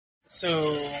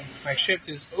So my shift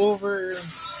is over.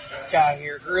 Got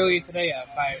here early today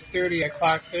at 5:30. I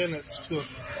clocked in. It's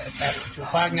after 2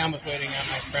 o'clock now. I'm just waiting on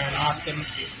my friend Austin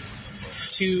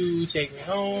to take me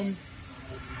home.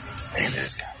 And it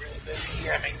just got really busy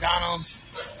here at McDonald's.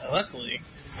 Luckily,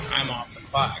 I'm off the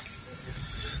clock,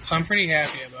 so I'm pretty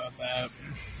happy about that.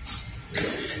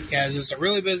 Yeah, it's just a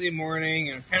really busy morning,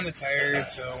 and I'm kind of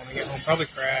tired, so when I get home, probably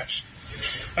crash.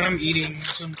 But I'm eating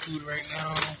some food right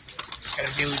now. Got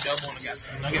a daily double, and I got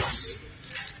some nuggets.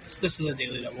 This is a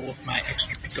daily double with my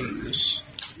extra pickles.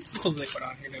 Pickles they put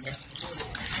on here today.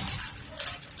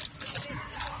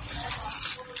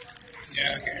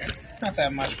 Yeah, okay. Not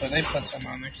that much, but they put some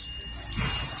on there.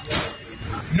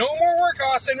 No more work,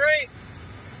 Austin, right?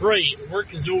 Right,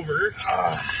 work is over.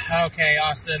 Okay,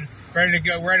 Austin. Ready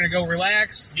to go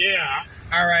relax? Yeah.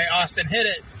 All right, Austin, hit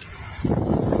it.